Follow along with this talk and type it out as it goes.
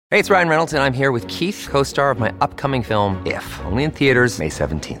Hey, it's Ryan Reynolds, and I'm here with Keith, co-star of my upcoming film, If, only in theaters May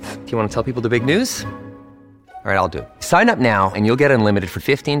 17th. Do you want to tell people the big news? All right, I'll do it. Sign up now and you'll get unlimited for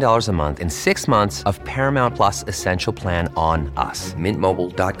 $15 a month and 6 months of Paramount Plus Essential Plan on us.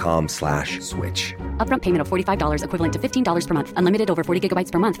 MintMobile.com/switch. Upfront payment of $45 equivalent to $15 per month. Unlimited over 40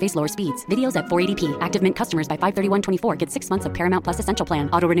 gigabytes per month. Face lower speeds. Videos at 480p. Active Mint customers by 531.24 get 6 months of Paramount Plus Essential Plan.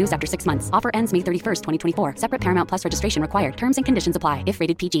 Auto renews after 6 months. Offer ends May 31st, 2024. Separate Paramount Plus registration required. Terms and conditions apply if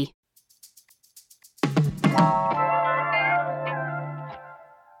rated PG.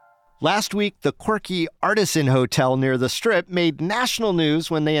 Last week, the quirky Artisan Hotel near the Strip made national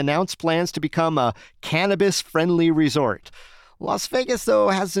news when they announced plans to become a cannabis-friendly resort. Las Vegas, though,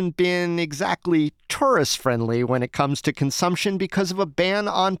 hasn't been exactly tourist-friendly when it comes to consumption because of a ban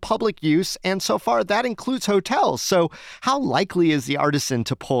on public use, and so far that includes hotels. So how likely is the Artisan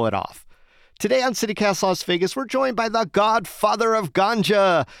to pull it off? Today on CityCast Las Vegas, we're joined by the godfather of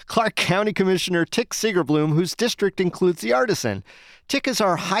ganja, Clark County Commissioner Tick Segerblum, whose district includes the Artisan. Tick is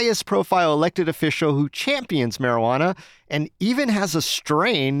our highest-profile elected official who champions marijuana and even has a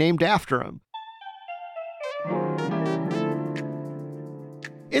strain named after him.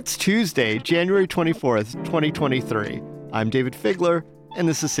 It's Tuesday, January 24th, 2023. I'm David Figler, and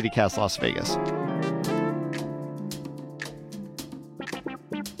this is CityCast Las Vegas.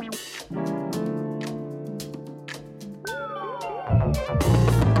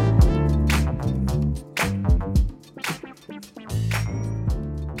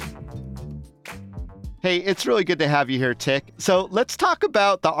 Hey, it's really good to have you here, Tick. So let's talk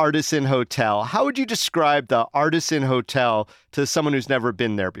about the Artisan Hotel. How would you describe the Artisan Hotel to someone who's never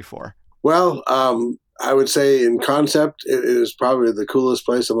been there before? Well, I would say in concept, it is probably the coolest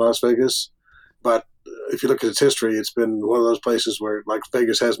place in Las Vegas. But if you look at its history, it's been one of those places where, like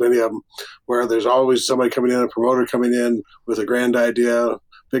Vegas has many of them, where there's always somebody coming in, a promoter coming in with a grand idea,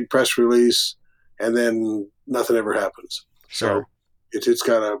 big press release, and then nothing ever happens. Sure. So it's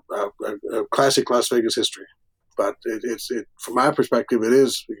got a classic Las Vegas history. But from my perspective, it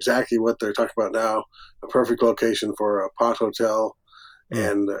is exactly what they're talking about now, a perfect location for a pot hotel.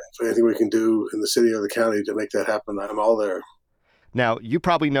 And if anything we can do in the city or the county to make that happen, I'm all there. Now, you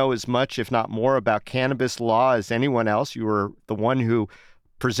probably know as much, if not more, about cannabis law as anyone else. You were the one who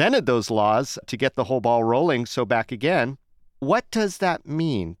presented those laws to get the whole ball rolling. So back again, what does that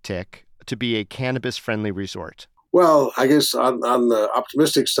mean, Tick, to be a cannabis-friendly resort? Well, I guess on the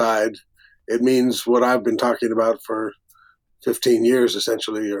optimistic side, it means what I've been talking about for 15 years,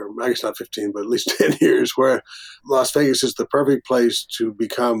 essentially, or I guess not 15, but at least 10 years, where Las Vegas is the perfect place to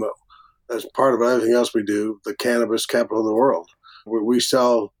become, as part of everything else we do, the cannabis capital of the world. Where we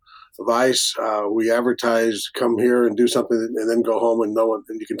sell Vice, we advertise, come here and do something, and then go home and no one,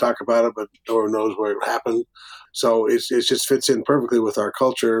 and you can talk about it, but no one knows where it happened. So it just fits in perfectly with our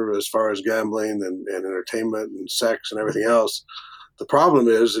culture as far as gambling and entertainment and sex and everything else. The problem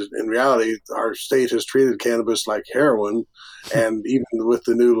is, in reality, our state has treated cannabis like heroin, and even with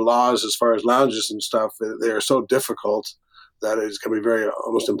the new laws as far as lounges and stuff, they are so difficult that it's going to be very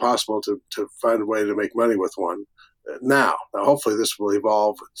almost impossible to find a way to make money with one. Now, hopefully this will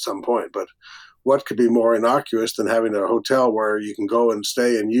evolve at some point, but what could be more innocuous than having a hotel where you can go and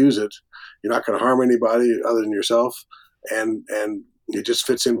stay and use it? You're not going to harm anybody other than yourself, and it just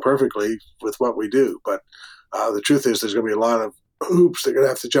fits in perfectly with what we do. But the truth is there's going to be a lot of hoops they're going to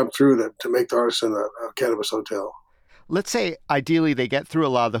have to jump through to make the Artisan a cannabis hotel. Let's say ideally they get through a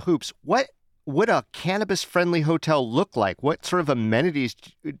lot of the hoops. What would a cannabis-friendly hotel look like? What sort of amenities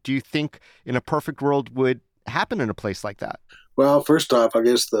do you think in a perfect world would happen in a place like that? Well, first off, I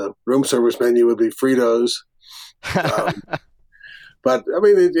guess the room service menu would be Fritos. But I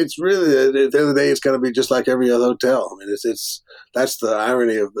mean, it's really, at the end of the day, it's going to be just like every other hotel. I mean, that's the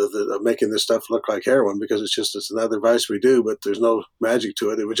irony of making this stuff look like heroin, because it's another vice we do, but there's no magic to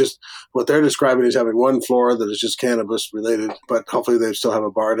it. It would just, what they're describing is having one floor that is just cannabis related, but hopefully they'd still have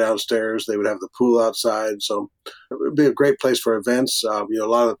a bar downstairs. They would have the pool outside. So it would be a great place for events. A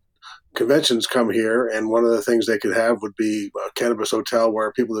lot of conventions come here, and one of the things they could have would be a cannabis hotel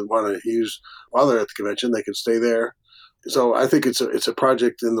where people that want to use while they're at the convention, they could stay there. So I think it's a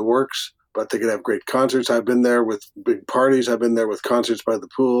project in the works, but they could have great concerts. I've been there with big parties. I've been there with concerts by the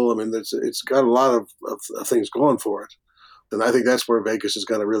pool. I mean, it's got a lot of things going for it. And I think that's where Vegas is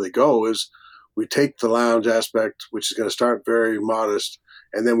going to really go, is we take the lounge aspect, which is going to start very modest,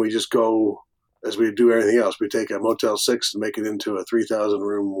 and then we just go, as we do everything else, we take a Motel 6 and make it into a 3,000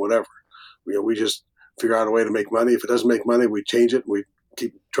 room, whatever. We just figure out a way to make money. If it doesn't make money, we change it, and we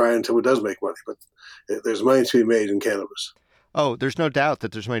keep trying until it does make money. But there's money to be made in cannabis. Oh, there's no doubt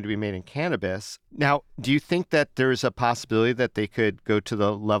that there's going to be made in cannabis. Now, do you think that there's a possibility that they could go to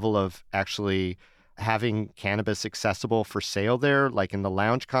the level of actually having cannabis accessible for sale there, like in the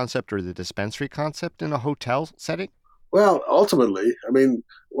lounge concept or the dispensary concept in a hotel setting? Well, ultimately, I mean,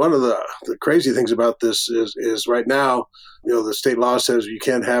 one of the crazy things about this is right now, the state law says you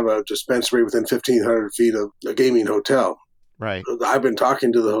can't have a dispensary within 1,500 feet of a gaming hotel. Right. I've been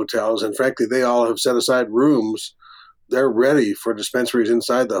talking to the hotels, and frankly, they all have set aside rooms. They're ready for dispensaries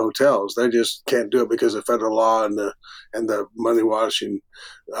inside the hotels. They just can't do it because of federal law and the money washing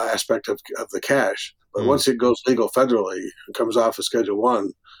aspect of the cash. But once it goes legal federally, it comes off of Schedule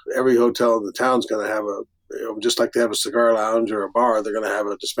 1, every hotel in the town's going to have just like they have a cigar lounge or a bar, they're going to have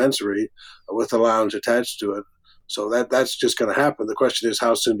a dispensary with a lounge attached to it. So that's just going to happen. The question is,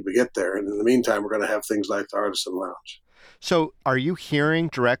 how soon do we get there? And in the meantime, we're going to have things like the Artisan Lounge. So are you hearing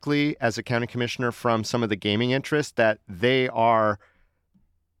directly as a county commissioner from some of the gaming interests that they are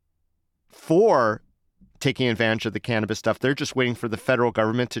for taking advantage of the cannabis stuff? They're just waiting for the federal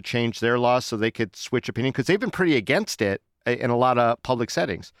government to change their laws so they could switch opinion, because they've been pretty against it in a lot of public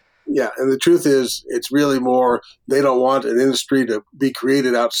settings. Yeah, and the truth is, it's really more they don't want an industry to be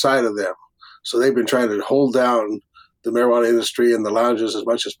created outside of them. So they've been trying to hold down the marijuana industry and the lounges as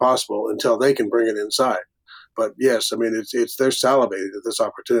much as possible until they can bring it inside. But yes, I mean, they're salivating at this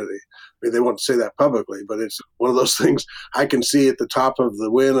opportunity. I mean, they won't say that publicly, but it's one of those things I can see at the top of the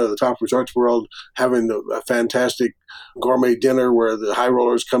Wynn or the top of Resorts World having a fantastic gourmet dinner where the high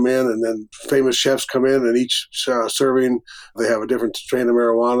rollers come in and then famous chefs come in, and each serving, they have a different strain of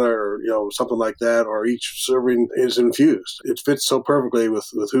marijuana or, something like that, or each serving is infused. It fits so perfectly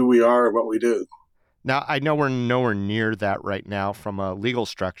with who we are and what we do. Now, I know we're nowhere near that right now from a legal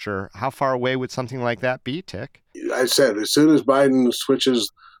structure. How far away would something like that be, Tick? I said, as soon as Biden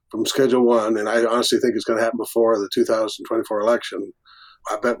switches from Schedule 1, and I honestly think it's going to happen before the 2024 election,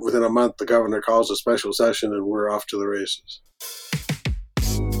 I bet within a month the governor calls a special session and we're off to the races.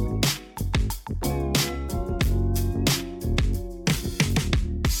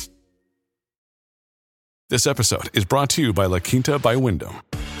 This episode is brought to you by La Quinta by Wyndham.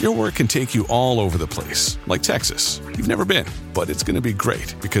 Your work can take you all over the place, like Texas. You've never been, but it's going to be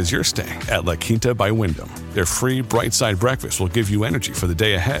great because you're staying at La Quinta by Wyndham. Their free Bright Side breakfast will give you energy for the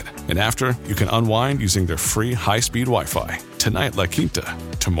day ahead. And after, you can unwind using their free high-speed Wi-Fi. Tonight, La Quinta.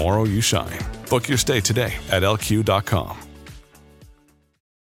 Tomorrow, you shine. Book your stay today at lq.com.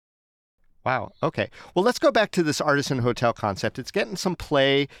 Wow. Okay. Well, let's go back to this Artisan Hotel concept. It's getting some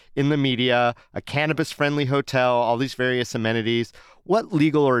play in the media, a cannabis-friendly hotel, all these various amenities. What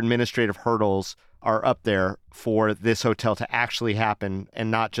legal or administrative hurdles are up there for this hotel to actually happen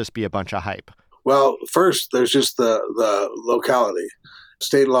and not just be a bunch of hype? Well, first, there's just the locality.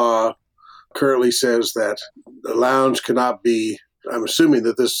 State law currently says that the lounge cannot be, I'm assuming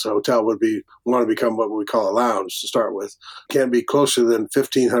that this hotel want to become what we call a lounge to start with, can't be closer than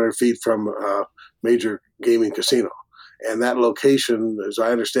 1,500 feet from a major gaming casino. And that location, as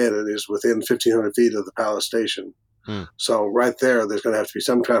I understand it, is within 1,500 feet of the Palace Station. So right there's going to have to be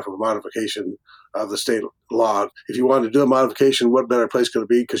some kind of a modification of the state law. If you want to do a modification, what better place could it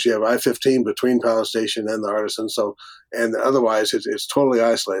be? Because you have I-15 between Palace Station and the Artisan. And otherwise, it's totally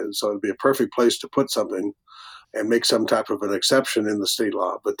isolated. So it'd be a perfect place to put something and make some type of an exception in the state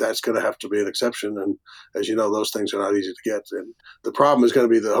law. But that's going to have to be an exception. And as you know, those things are not easy to get. And the problem is going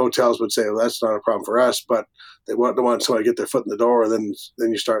to be the hotels would say, well, that's not a problem for us, but they want somebody to get their foot in the door. And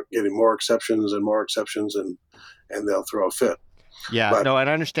then you start getting more exceptions, and they'll throw a fit. Yeah, and I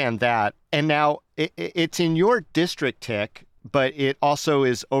understand that. And now it's in your district, Tick, but it also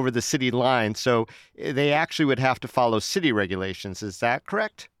is over the city line. So they actually would have to follow city regulations. Is that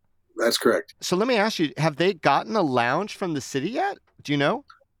correct? That's correct. So let me ask you, have they gotten a lounge from the city yet? Do you know?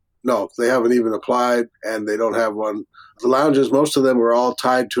 No, they haven't even applied, and they don't have one. The lounges, most of them are all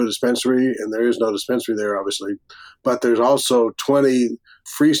tied to a dispensary, and there is no dispensary there, obviously. But there's also 20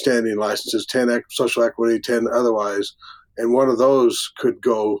 freestanding licenses, 10 social equity, 10 otherwise, and one of those could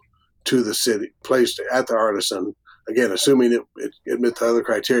go to the city, placed at the Artisan, again, assuming it met the other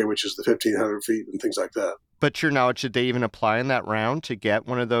criteria, which is the 1,500 feet and things like that. But to your knowledge, did they even apply in that round to get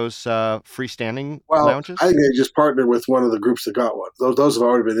one of those freestanding lounges? I think they just partnered with one of the groups that got one. Those have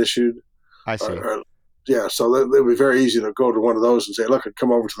already been issued. I see. So it would be very easy to go to one of those and say, look,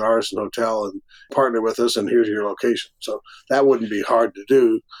 come over to the Artisan Hotel and partner with us, and here's your location. So that wouldn't be hard to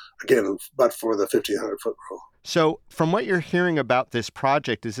do, again, but for the 1,500-foot rule. So from what you're hearing about this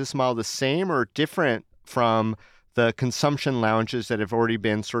project, is this model the same or different from the consumption lounges that have already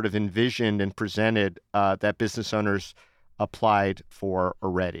been sort of envisioned and presented that business owners applied for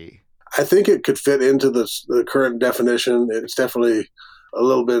already? I think it could fit into the current definition. It's definitely a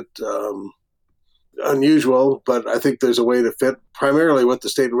little bit unusual, but I think there's a way to fit. Primarily what the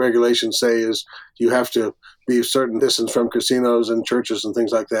state regulations say is you have to be a certain distance from casinos and churches and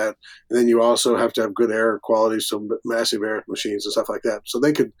things like that. And then you also have to have good air quality, so massive air machines and stuff like that. So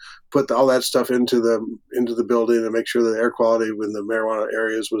they could put all that stuff into the building and make sure that the air quality in the marijuana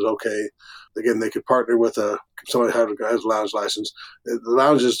areas was okay. Again, they could partner with somebody who has a lounge license. The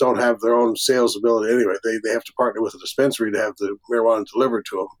lounges don't have their own sales ability anyway. They have to partner with a dispensary to have the marijuana delivered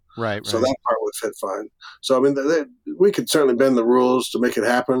to them. Right. So that part would fit fine. So, I mean, we could certainly bend the rules to make it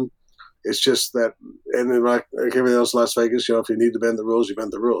happen. It's just that, and then like everything else in Las Vegas, if you need to bend the rules, you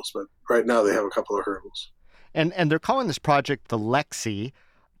bend the rules. But right now they have a couple of hurdles. And they're calling this project the Lexi.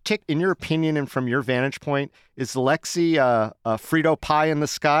 Tick, in your opinion and from your vantage point, is the Lexi a Frito pie in the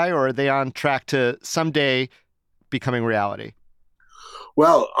sky, or are they on track to someday becoming reality?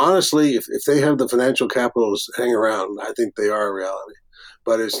 Well, honestly, if they have the financial capital to hang around, I think they are a reality.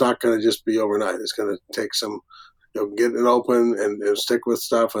 But it's not going to just be overnight. It's going to take some, get it open and stick with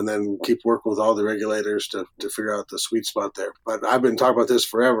stuff, and then keep working with all the regulators to figure out the sweet spot there. But I've been talking about this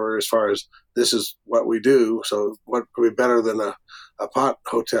forever as far as this is what we do. So what could be better than a pot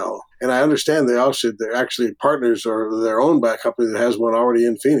hotel? And I understand they're actually partners or they're owned by a company that has one already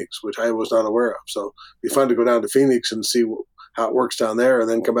in Phoenix, which I was not aware of. So it'd be fun to go down to Phoenix and see how it works down there, and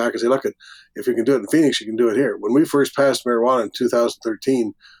then come back and say, look, if you can do it in Phoenix, you can do it here. When we first passed marijuana in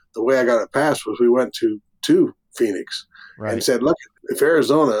 2013, the way I got it passed was we went to Phoenix and said, look, if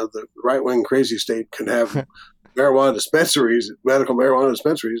Arizona, the right-wing crazy state, can have marijuana dispensaries, medical marijuana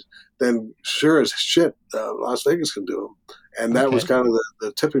dispensaries, then sure as shit, Las Vegas can do them. And that was kind of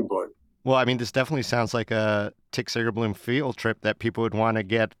the tipping point. Well, I mean, this definitely sounds like a Tick Sagerbloom field trip that people would want to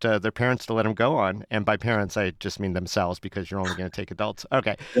get their parents to let them go on. And by parents, I just mean themselves, because you're only going to take adults.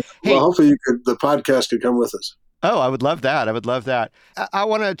 Okay. Well, hopefully the podcast could come with us. Oh, I would love that. I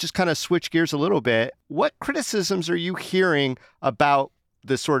want to just kind of switch gears a little bit. What criticisms are you hearing about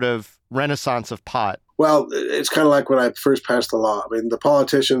the sort of renaissance of pot? Well, it's kind of like when I first passed the law. I mean, the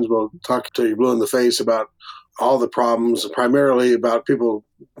politicians will talk to you blue in the face about all the problems, primarily about people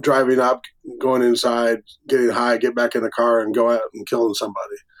driving up, going inside, getting high, get back in the car, and go out and killing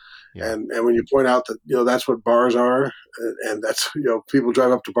somebody. Yeah. And when you point out that, that's what bars are, and that's, people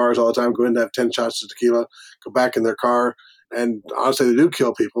drive up to bars all the time, go in and have 10 shots of tequila, go back in their car, and honestly, they do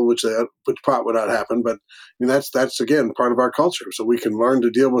kill people, which pot would not happen. But I mean, that's again part of our culture, so we can learn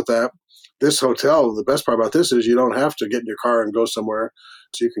to deal with that. This hotel, the best part about this is you don't have to get in your car and go somewhere,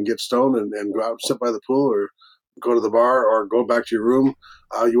 so you can get stoned and go out and sit by the pool or go to the bar or go back to your room.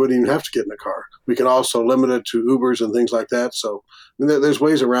 You wouldn't even have to get in a car. We can also limit it to Ubers and things like that. So I mean, there's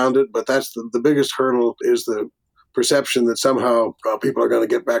ways around it, but that's the biggest hurdle is the perception that somehow people are going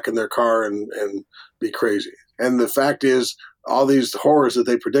to get back in their car and be crazy. And the fact is, all these horrors that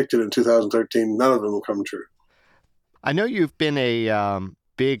they predicted in 2013, none of them will come true. I know you've been a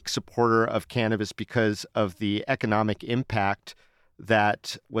big supporter of cannabis because of the economic impact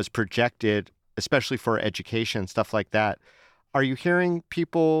that was projected, especially for education, stuff like that. Are you hearing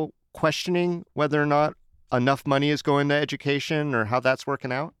people questioning whether or not enough money is going to education or how that's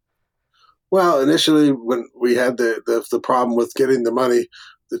working out? Well, initially, when we had the problem with getting the money,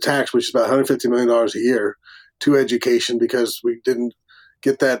 the tax, which is about $150 million a year, to education, because we didn't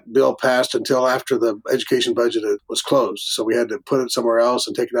get that bill passed until after the education budget was closed. So we had to put it somewhere else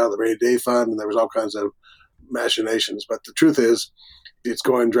and take it out of the rainy day fund, and there was all kinds of machinations. But the truth is, it's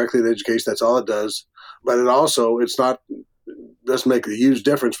going directly to education. That's all it does. But doesn't make a huge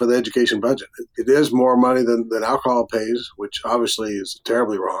difference for the education budget. It is more money than alcohol pays, which obviously is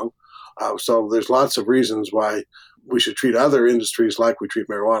terribly wrong. So there's lots of reasons why we should treat other industries like we treat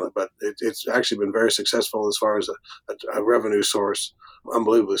marijuana. But it's actually been very successful as far as a revenue source,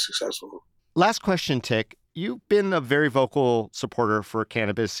 unbelievably successful. Last question, Tick. You've been a very vocal supporter for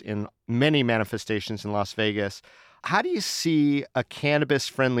cannabis in many manifestations in Las Vegas. How do you see a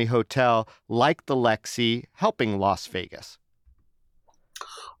cannabis-friendly hotel like the Lexi helping Las Vegas?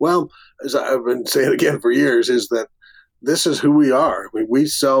 Well, as I've been saying again for years, is that this is who we are. I mean, we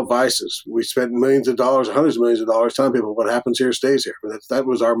sell vices. We spend millions of dollars, hundreds of millions of dollars telling people what happens here stays here. That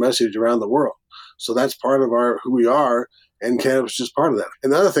was our message around the world. So that's part of who we are, and cannabis is part of that.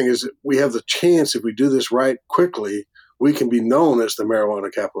 And the other thing is that we have the chance, if we do this right quickly, we can be known as the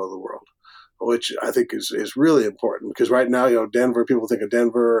marijuana capital of the world, which I think is really important, because right now, Denver, people think of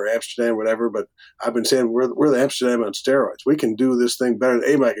Denver or Amsterdam, whatever, but I've been saying we're the Amsterdam on steroids. We can do this thing better than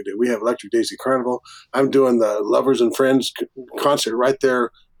anybody can do. We have Electric Daisy Carnival. I'm doing the Lovers and Friends concert right there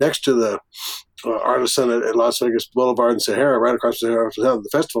next to the Artisan at Las Vegas Boulevard and Sahara, right across the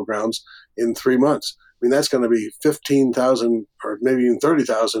festival grounds, in 3 months. I mean, that's going to be 15,000 or maybe even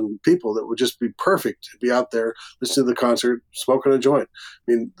 30,000 people that would just be perfect to be out there listening to the concert, smoking a joint.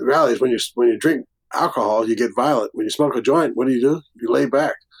 I mean, the reality is when you drink alcohol, you get violent. When you smoke a joint, what do? You lay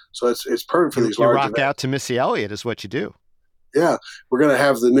back. So it's perfect for these large events. You rock out to Missy Elliott is what you do. Yeah. We're going to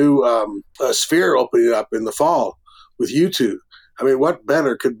have the new Sphere opening up in the fall with U2. I mean, what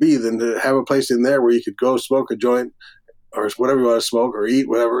better could be than to have a place in there where you could go smoke a joint or whatever you want to smoke or eat,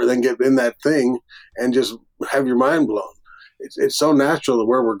 whatever, and then get in that thing and just have your mind blown. It's so natural to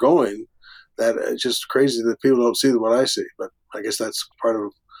where we're going that it's just crazy that people don't see what I see. But I guess that's part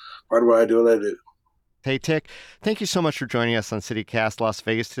of why I do what I do. Hey, Tick, thank you so much for joining us on CityCast Las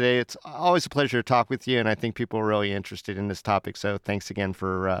Vegas today. It's always a pleasure to talk with you, and I think people are really interested in this topic. So thanks again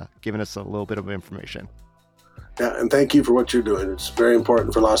for giving us a little bit of information. Yeah, and thank you for what you're doing. It's very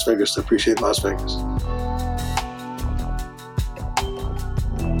important for Las Vegas to appreciate Las Vegas.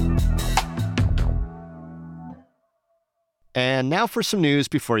 And now for some news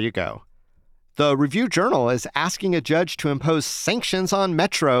before you go. The Review-Journal is asking a judge to impose sanctions on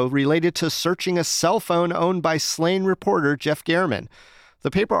Metro related to searching a cell phone owned by slain reporter Jeff Gehrman.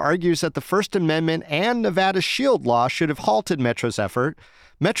 The paper argues that the First Amendment and Nevada Shield law should have halted Metro's effort.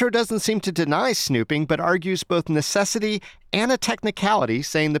 Metro doesn't seem to deny snooping, but argues both necessity and a technicality,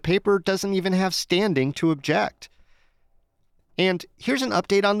 saying the paper doesn't even have standing to object. And here's an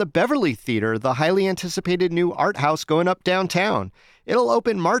update on the Beverly Theater, the highly anticipated new art house going up downtown. It'll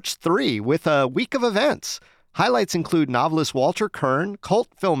open March 3 with a week of events. Highlights include novelist Walter Kern, cult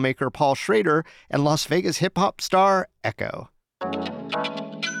filmmaker Paul Schrader, and Las Vegas hip-hop star Echo.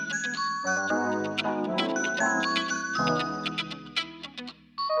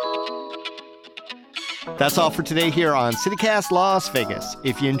 That's all for today here on CityCast Las Vegas.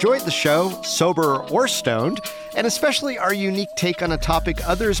 If you enjoyed the show, sober or stoned, and especially our unique take on a topic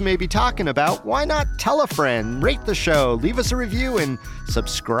others may be talking about, why not tell a friend, rate the show, leave us a review, and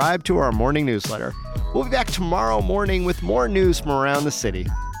subscribe to our morning newsletter. We'll be back tomorrow morning with more news from around the city.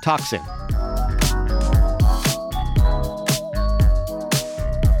 Talk soon.